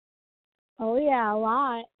 Oh yeah, a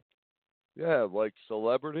lot. Yeah, like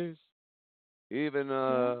celebrities. Even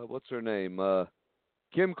what's her name?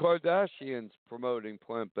 Kim Kardashian's promoting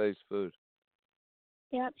plant-based food.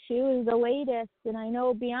 Yep, she was the latest, and I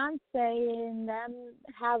know Beyonce and them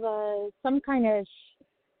have some kind of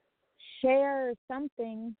share or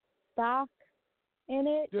something stock in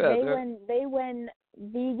it. Yeah, they went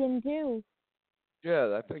vegan too.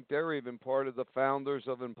 yeah, I think they're even part of the founders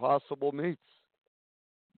of Impossible Meats.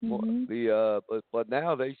 Mhm. But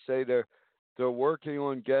now they say they're working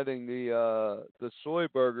on getting the soy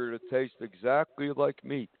burger to taste exactly like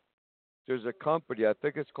meat. There's a company, I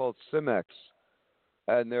think it's called Cimex.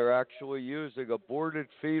 and they're actually using aborted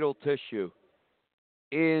fetal tissue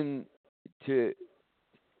in to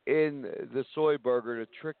in the soy burger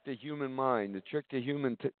to trick the human mind, to trick the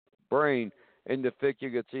human brain into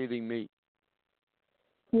thinking it's eating meat.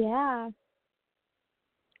 Yeah.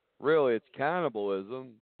 Really, it's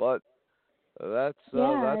cannibalism, but that's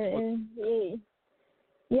what.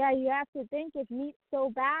 Yeah, you have to think if meat's so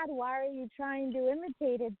bad, why are you trying to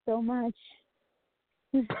imitate it so much?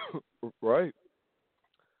 Right,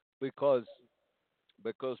 because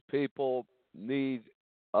people need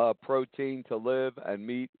protein to live, and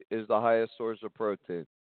meat is the highest source of protein.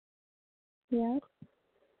 Yeah.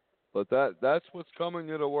 But that's what's coming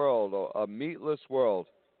to the world: a meatless world,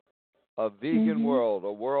 a vegan world,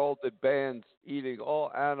 a world that bans eating all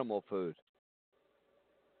animal food.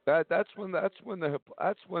 That's when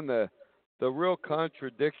the real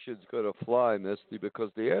contradiction's going to fly, Misty, because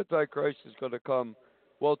the Antichrist is going to come.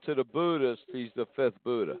 Well, to the Buddhist, he's the fifth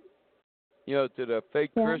Buddha. You know, to the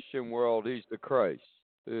fake Christian world, he's the Christ.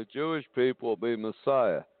 To the Jewish people, will be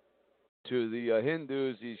Messiah. To the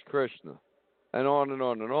Hindus, he's Krishna, and on and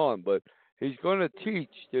on and on. But he's going to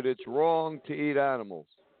teach that it's wrong to eat animals,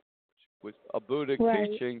 with a Buddhic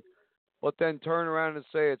teaching, but then turn around and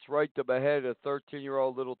say it's right to behead a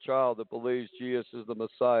 13-year-old little child that believes Jesus is the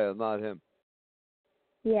Messiah, not him.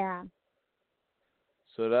 Yeah.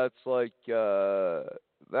 So that's like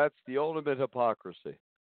that's the ultimate hypocrisy.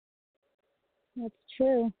 That's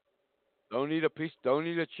true. Don't eat a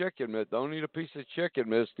chicken, don't eat a piece of chicken,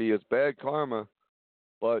 Misty. It's bad karma.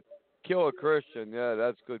 But kill a Christian, yeah,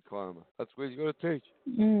 that's good karma. That's what he's going to teach.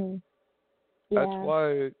 Yeah. That's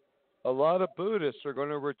why a lot of Buddhists are going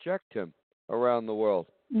to reject him around the world.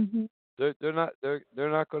 They're not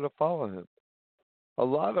going to follow him. A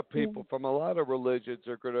lot of people from a lot of religions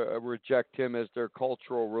are going to reject him as their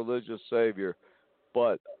cultural religious savior.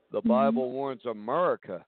 But the Bible warns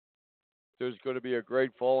America there's going to be a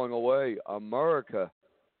great falling away. America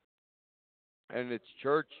and its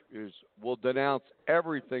churches will denounce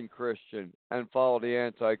everything Christian and follow the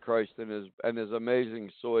Antichrist and his amazing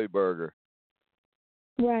soy burger.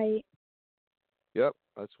 Right. Yep,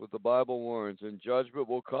 that's what the Bible warns. And judgment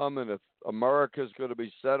will come, and if America is going to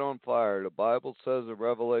be set on fire, the Bible says in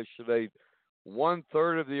Revelation 8,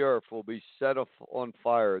 1/3 of the earth will be set on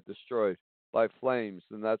fire, destroyed by flames,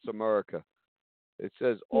 and that's America. It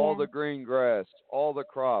says all the green grass, all the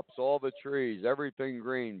crops, all the trees, everything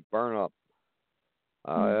green, burn up.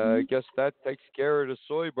 I guess that takes care of the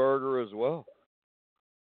soy burger as well.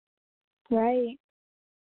 Right.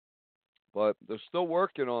 But they're still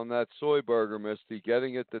working on that soy burger, Misty,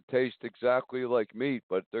 getting it to taste exactly like meat,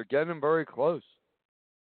 but they're getting very close.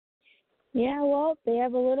 Yeah, well, they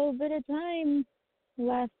have a little bit of time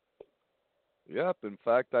left. Yep, in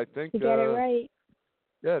fact, I think... to get it right.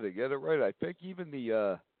 Yeah, to get it right. I think even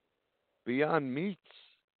the Beyond Meats,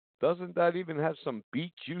 doesn't that even have some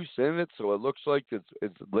beet juice in it, so it looks like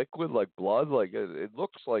it's liquid, like blood? Like it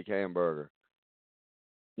looks like hamburger.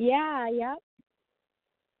 Yeah, yep.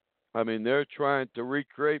 I mean, they're trying to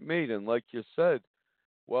recreate meat, and like you said,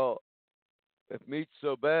 well, if meat's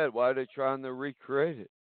so bad, why are they trying to recreate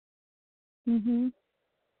it?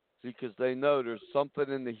 Because they know there's something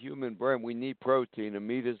in the human brain. We need protein, and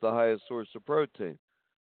meat is the highest source of protein.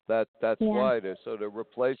 That's why they're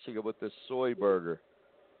replacing it with this soy burger,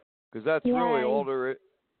 because that's really all there is.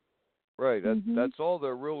 Right, that's all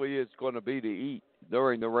there really is going to be to eat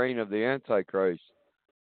during the reign of the Antichrist.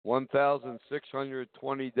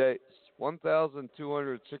 1,620 days,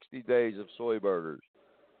 1,260 days of soy burgers.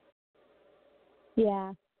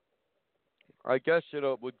 Yeah. I guess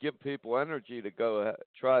it would give people energy to go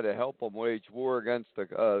try to help them wage war against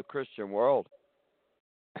the Christian world,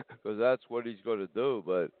 because that's what he's going to do.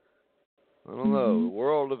 But I don't know. The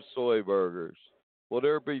world of soy burgers. Will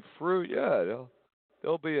there be fruit? Yeah,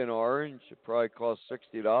 there'll be an orange. It probably costs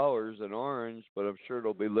 $60 an orange, but I'm sure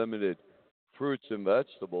there'll be limited fruits and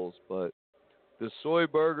vegetables. But the soy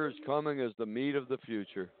burger is coming as the meat of the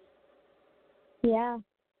future. Yeah.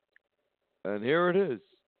 And here it is.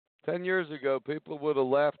 10 years ago, people would have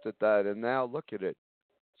laughed at that, and now look at it.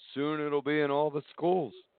 Soon it'll be in all the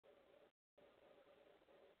schools.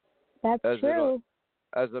 That's true.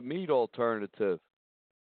 As a meat alternative.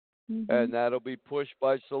 And that'll be pushed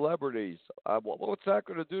by celebrities. What's that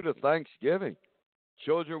going to do to Thanksgiving?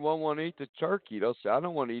 Children won't want to eat the turkey. They'll say, I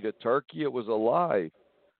don't want to eat a turkey. It was alive.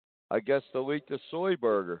 I guess they'll eat the soy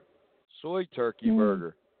turkey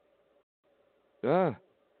burger. Yeah.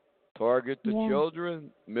 Target the children,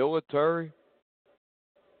 military.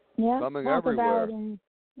 Yeah, coming talk everywhere. about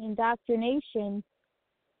indoctrination.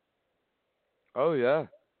 Oh, yeah.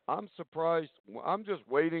 I'm surprised. I'm just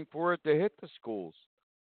waiting for it to hit the schools.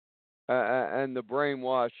 and the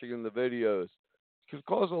brainwashing and the videos. It can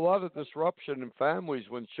cause a lot of disruption in families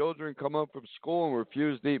when children come home from school and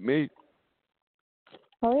refuse to eat meat,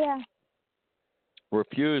 Oh yeah.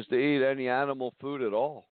 refuse to eat any animal food at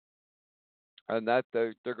all, and that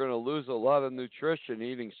they're going to lose a lot of nutrition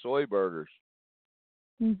eating soy burgers.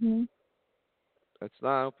 Mhm. I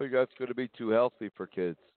don't think that's going to be too healthy for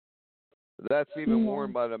kids. That's even Yeah.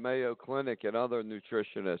 warned by the Mayo Clinic and other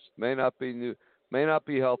nutritionists. May not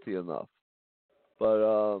be healthy enough,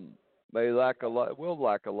 but may lack a lot. Will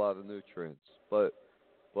lack a lot of nutrients. But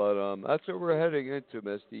that's what we're heading into,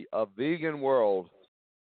 Misty. A vegan world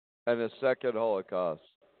and a second Holocaust.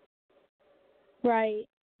 Right.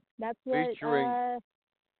 That's what Featuring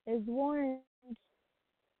is warned.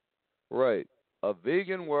 right a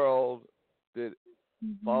vegan world that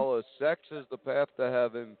Mhm. follows sex as the path to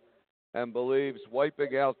heaven and believes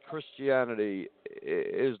wiping out Christianity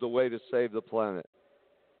is the way to save the planet.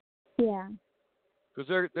 Yeah.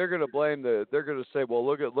 Because they're going to blame they're going to say, well,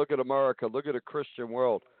 look at America, look at a Christian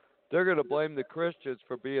world. They're going to blame the Christians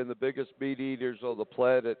for being the biggest meat eaters on the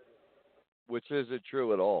planet, which isn't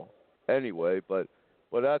true at all. Anyway, but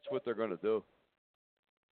that's what they're going to do.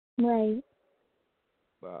 Right.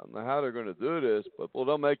 I don't know how they're going to do this, but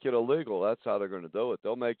they'll make it illegal. That's how they're going to do it.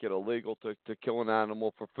 They'll make it illegal to kill an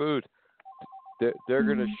animal for food. They're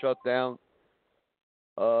going to shut down.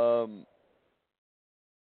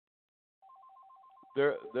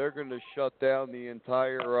 They're going to shut down the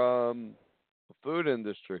entire food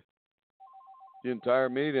industry. The entire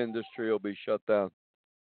meat industry will be shut down.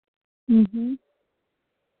 Mhm.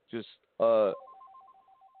 Just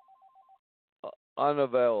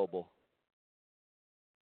unavailable.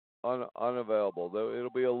 Unavailable. It'll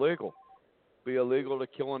be illegal. Be illegal to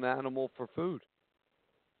kill an animal for food.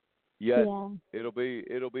 Yet Yeah. it'll be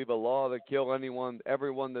the law to kill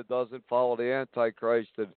everyone that doesn't follow the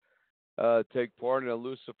Antichrist and take part in a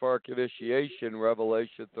Luciferic initiation.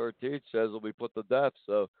 Revelation 13 says will be put to death.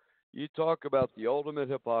 So you talk about the ultimate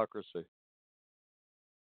hypocrisy.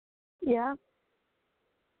 Yeah.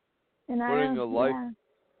 And Putting a life,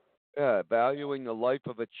 yeah. valuing the life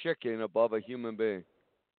of a chicken above a human being.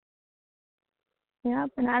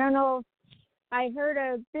 Yep. And I don't know if I heard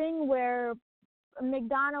a thing where a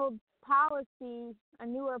McDonald's policy, a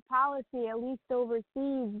newer policy, at least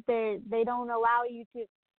overseas, they don't allow you to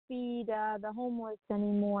feed the homeless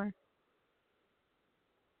anymore.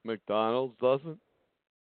 McDonald's doesn't.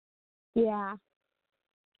 Yeah.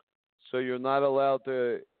 So you're not allowed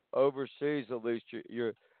to overseas. At least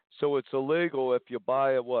you're. So it's illegal if you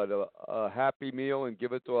buy a Happy Meal and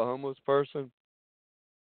give it to a homeless person.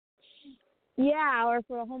 Yeah, or if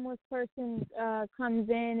a homeless person comes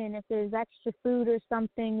in and if there's extra food or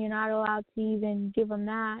something, you're not allowed to even give them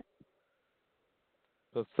that.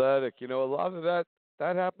 Pathetic. A lot of that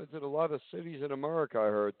happens in a lot of cities in America. I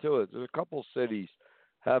heard too. There's a couple cities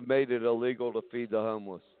have made it illegal to feed the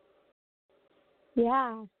homeless.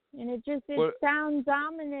 Yeah, and it sounds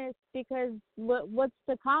ominous because what's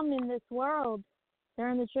to come in this world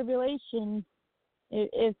during the tribulation?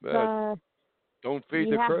 If don't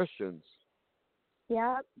feed the Christians.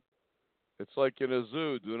 Yep. It's like in a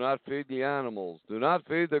zoo. Do not feed the animals. Do not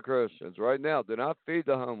feed the Christians. Right now, do not feed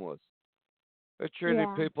the homeless. They're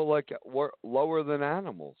treating people like lower than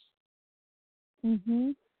animals.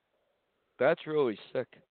 Mhm. That's really sick.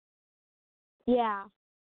 Yeah.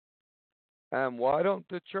 And why don't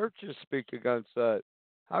the churches speak against that?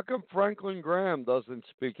 How come Franklin Graham doesn't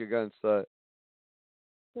speak against that?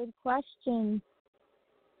 Good question.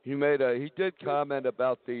 He did comment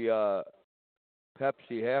about the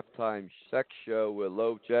Pepsi halftime sex show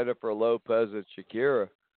with Jennifer Lopez and Shakira.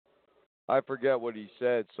 I forget what he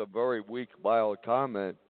said. Some very weak, mild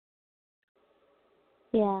comment.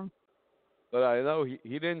 Yeah. But I know he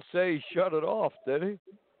didn't say he shut it off, did he?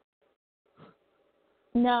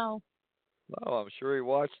 No. No, I'm sure he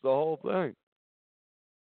watched the whole thing.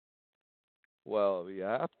 Well, you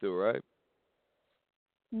have to, right?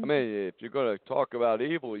 I mean, if you're going to talk about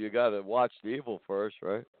evil, you got to watch the evil first,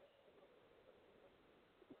 right?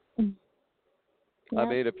 Yep. I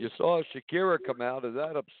mean, if you saw Shakira come out, does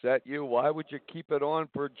that upset you? Why would you keep it on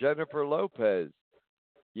for Jennifer Lopez?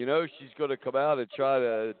 She's going to come out and try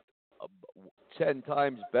to 10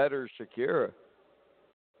 times better Shakira.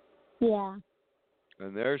 Yeah.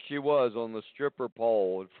 And there she was on the stripper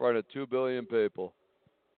pole in front of 2 billion people.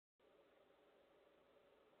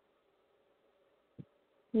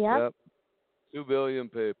 Yep. 2 billion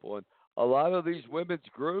people. And a lot of these women's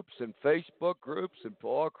groups and Facebook groups and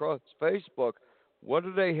all across Facebook, what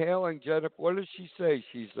are they hailing Jennifer? What does she say?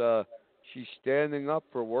 She's standing up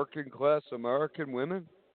for working class American women?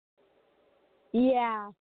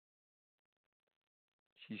 Yeah.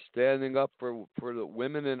 She's standing up for the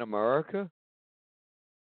women in America.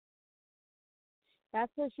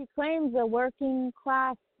 That's what she claims, a working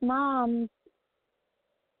class mom.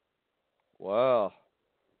 Wow.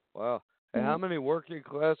 Wow. Hey, how Yeah. many working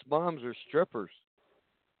class moms are strippers?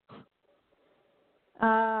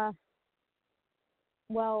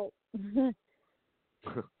 Well,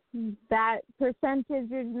 that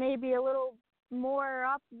percentage is maybe a little more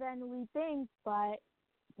up than we think, but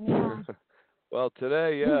yeah. Well,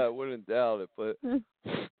 today, yeah, I wouldn't doubt it, but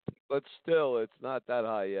still, it's not that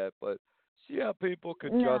high yet. But see how people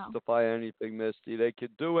could No. justify anything, Misty. They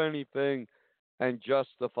could do anything and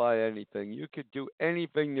justify anything. You could do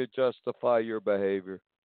anything to justify your behavior.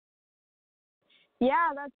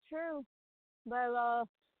 Yeah, that's true. But a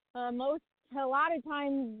lot of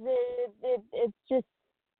times it's just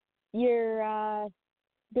you're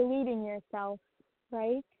deleting yourself,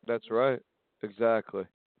 right? That's right. Exactly.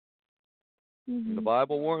 Mm-hmm. The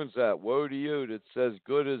Bible warns that. Woe to you that says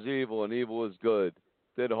good is evil and evil is good.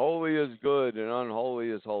 That holy is good and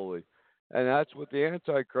unholy is holy. And that's what the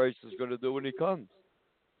Antichrist is going to do when he comes.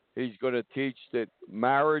 He's going to teach that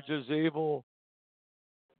marriage is evil,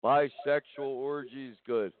 bisexual orgy is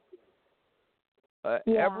good.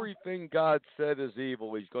 Everything God said is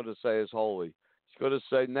evil, he's going to say is holy. He's going to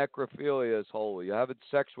say necrophilia is holy. Having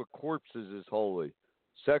sex with corpses is holy.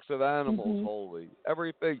 Sex with animals holy.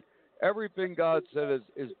 Everything God said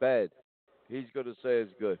is bad. He's going to say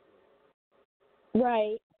is good.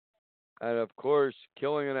 Right. And of course,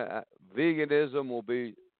 veganism will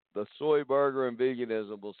be the soy burger, and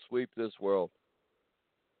veganism will sweep this world.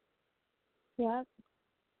 Yep.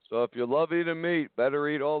 So if you love eating meat, better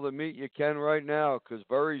eat all the meat you can right now, because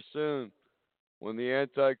very soon, when the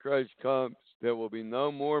Antichrist comes, there will be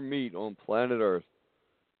no more meat on planet Earth.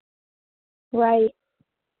 Right.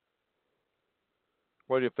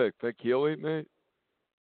 What do you think? Think he'll eat meat?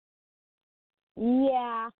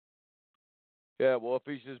 Yeah. Yeah, well, if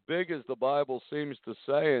he's as big as the Bible seems to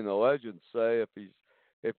say and the legends say,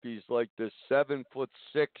 if he's like this 7'6",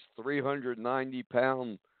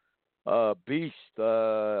 390-pound beast,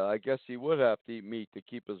 I guess he would have to eat meat to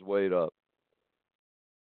keep his weight up.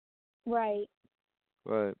 Right.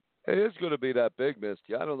 Right. It is going to be that big,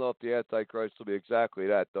 Misty. I don't know if the Antichrist will be exactly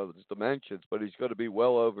that, those dimensions, but he's going to be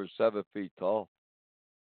well over 7 feet tall.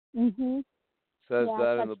 Mhm. Says Yeah,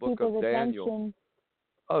 that in catch the book people's of Daniel. attention.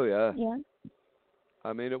 Oh yeah. Yeah.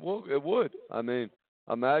 I mean, it would. I mean,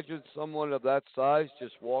 imagine someone of that size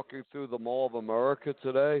just walking through the Mall of America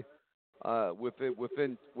today.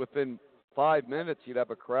 Within 5 minutes, you'd have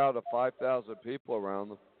a crowd of 5,000 people around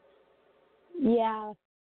them. Yeah.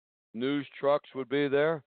 News trucks would be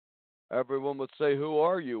there. Everyone would say, "Who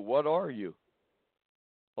are you? What are you?"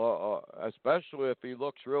 Especially if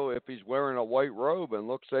if he's wearing a white robe and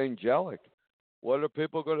looks angelic. What are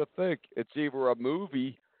people going to think? It's either a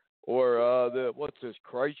movie or what's this,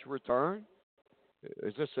 Christ's return?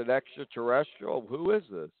 Is this an extraterrestrial? Who is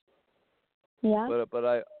this? Yeah. But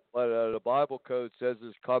the Bible code says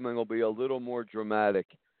his coming will be a little more dramatic,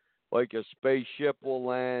 like a spaceship will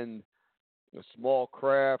land, a small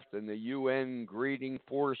craft, and the UN greeting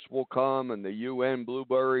force will come, and the UN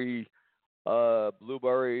Blueberry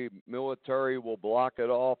military will block it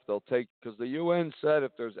off. Because the UN said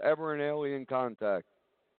if there's ever an alien contact,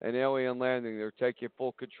 an alien landing, they're taking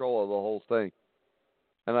full control of the whole thing.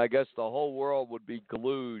 And I guess the whole world would be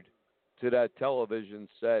glued to that television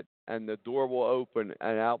set, and the door will open,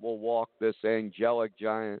 and out will walk this angelic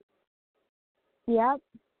giant. Yep.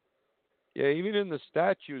 Yeah, even in the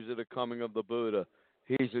statues that are coming of the Buddha,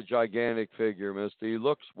 he's a gigantic figure, Misty. He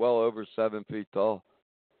looks well over 7 feet tall.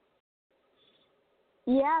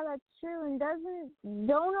 Yeah, that's true. And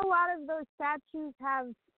don't a lot of those statues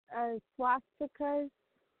have swastikas?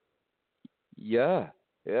 Yeah,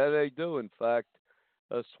 they do. In fact,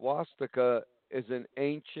 a swastika is an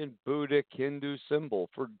ancient Buddhic Hindu symbol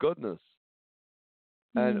for goodness.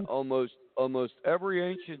 And almost every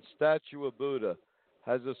ancient statue of Buddha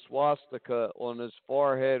has a swastika on his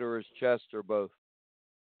forehead or his chest or both.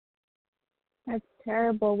 That's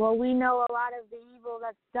terrible. Well, we know a lot of the evil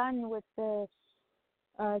that's done with the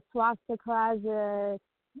swastika as a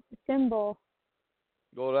symbol.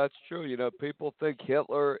 Well, that's true. You know, people think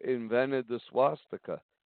Hitler invented the swastika.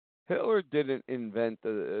 Hitler didn't invent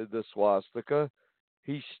the swastika.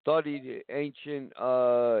 He studied ancient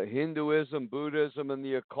Hinduism, Buddhism, and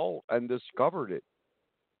the occult and discovered it.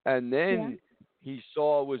 And then he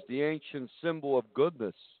saw it was the ancient symbol of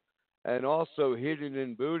goodness. And also hidden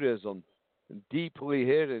in Buddhism, deeply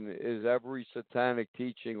hidden, is every satanic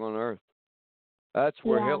teaching on earth. That's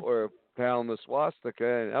where Hitler found the swastika,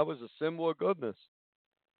 and that was a symbol of goodness.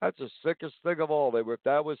 That's the sickest thing of all.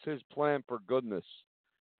 That was his plan for goodness.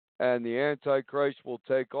 And the Antichrist will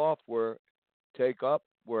take up where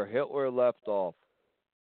Hitler left off.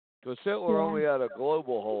 Because Hitler Yeah. only had a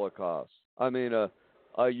global Holocaust. I mean,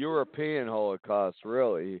 a European Holocaust,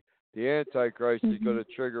 really. The Antichrist is going to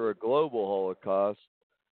trigger a global Holocaust.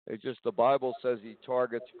 It's just the Bible says he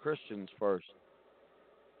targets Christians first.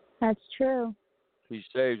 That's true. He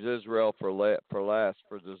saves Israel for last,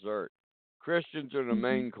 for dessert. Christians are the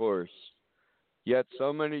main course. Yet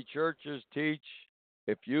so many churches teach,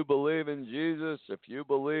 if you believe in Jesus, if you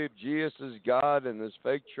believe Jesus is God and this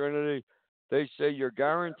fake Trinity, they say you're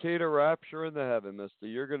guaranteed a rapture in the heaven, mister.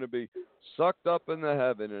 You're going to be sucked up in the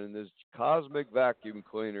heaven in this cosmic vacuum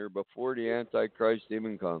cleaner before the Antichrist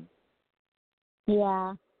even comes.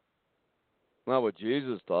 Yeah. Not what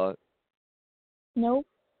Jesus taught. Nope.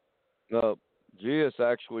 No, Jesus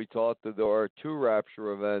actually taught that there are two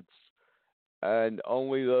rapture events, and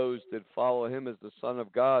only those that follow him as the Son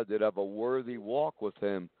of God that have a worthy walk with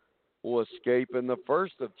him will escape in the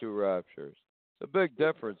first of two raptures. It's a big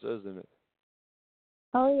difference, isn't it?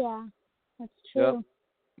 Oh, yeah. That's Yep. true.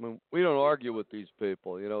 I mean, we don't argue with these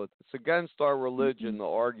people. You know, it's against our religion to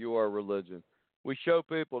argue our religion. We show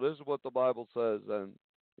people this is what the Bible says, and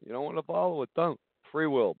you don't want to follow it, don't. Free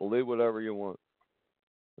will. Believe whatever you want.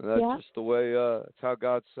 And that's just the way, it's how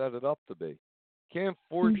God set it up to be. Can't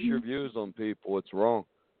force your views on people. It's wrong.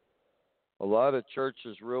 A lot of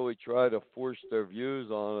churches really try to force their views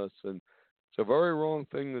on us, and it's a very wrong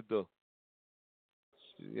thing to do.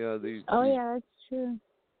 Yeah, that's true.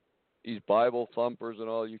 these Bible thumpers and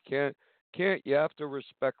all. You can't. You have to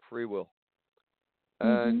respect free will,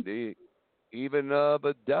 and even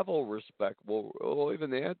the devil even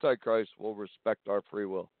the Antichrist will respect our free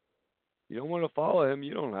will. You don't want to follow him,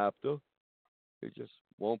 you don't have to. You just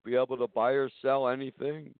won't be able to buy or sell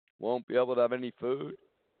anything. Won't be able to have any food,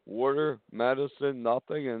 water, medicine,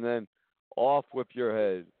 nothing, and then off with your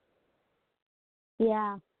head.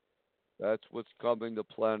 Yeah. That's what's coming to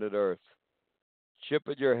planet Earth. Chip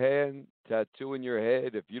in your hand, tattoo in your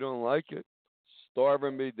head. If you don't like it, starve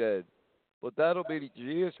and be dead. But that'll be,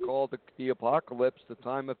 Jesus called the apocalypse the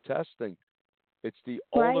time of testing. It's the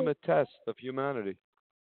ultimate test of humanity.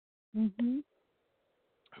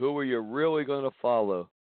 Who are you really going to follow?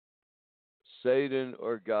 Satan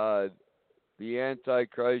or God? The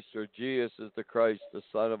Antichrist or Jesus is the Christ, the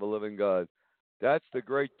Son of a living God? That's the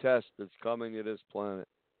great test that's coming to this planet.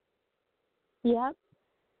 Yep.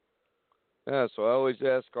 Yeah, so I always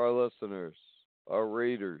ask our listeners, our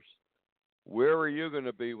readers, where are you going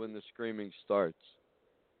to be when the screaming starts?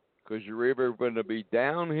 Because you're either going to be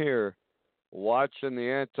down here watching the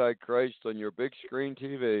Antichrist on your big screen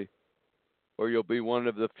TV, or you'll be one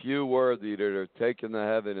of the few worthy that are taken to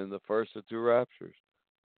heaven in the first of two raptures.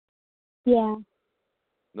 Yeah.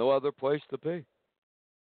 No other place to be.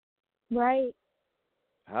 Right.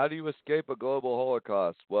 How do you escape a global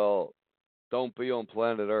Holocaust? Well, don't be on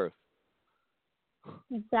planet Earth.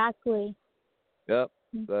 Exactly. Yep,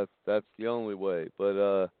 that's the only way.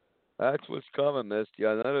 But that's what's coming, Misty.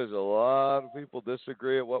 I know there's a lot of people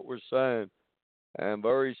disagree at what we're saying, and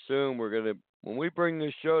very soon when we bring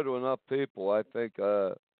this show to enough people, I think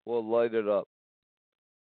we'll light it up.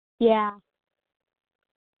 Yeah.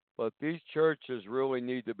 But these churches really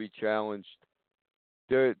need to be challenged.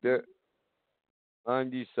 They're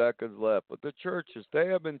 90 seconds left. But the churches, they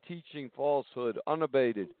have been teaching falsehood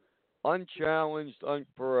unabated, unchallenged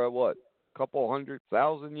for a couple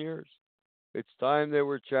 100,000 years. It's time they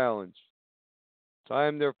were challenged.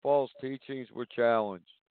 Time their false teachings were challenged.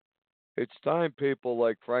 It's time people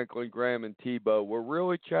like Franklin Graham and Tebow were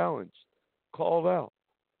really challenged, called out.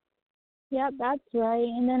 Yep, that's right.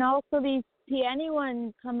 And then also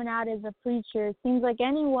anyone coming out as a preacher, it seems like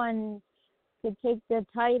anyone could take the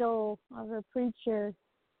title of a preacher.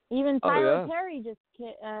 Even Tyler Perry just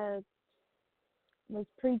was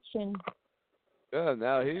preaching. Yeah,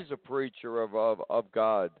 now he's a preacher of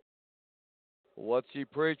God. What's he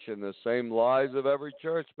preaching? The same lies of every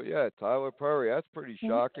church. But yeah, Tyler Perry, that's pretty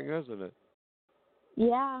shocking, isn't it?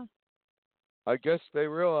 Yeah. I guess they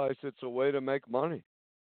realize it's a way to make money.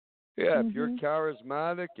 Yeah, if you're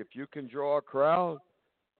charismatic, if you can draw a crowd,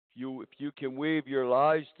 if you can weave your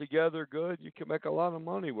lies together good, you can make a lot of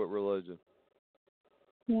money with religion.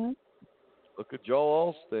 Yeah. Look at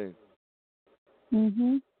Joel Osteen.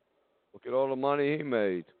 Look at all the money he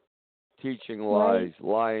made teaching lies,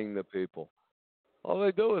 lying to people. All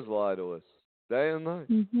they do is lie to us day and night.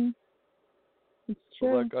 It's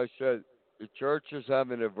true. But like I said, the churches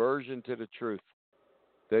have an aversion to the truth.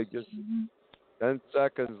 They just 10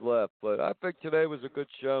 seconds left. But I think today was a good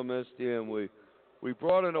show, Misty, and we We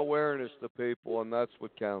brought an awareness to people, and that's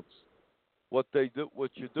what counts. What they do,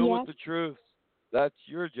 what you do with Yes. the truth, that's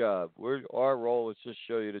your job. Our role is just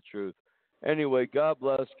show you the truth. Anyway, God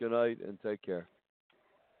bless. Good night, and take care.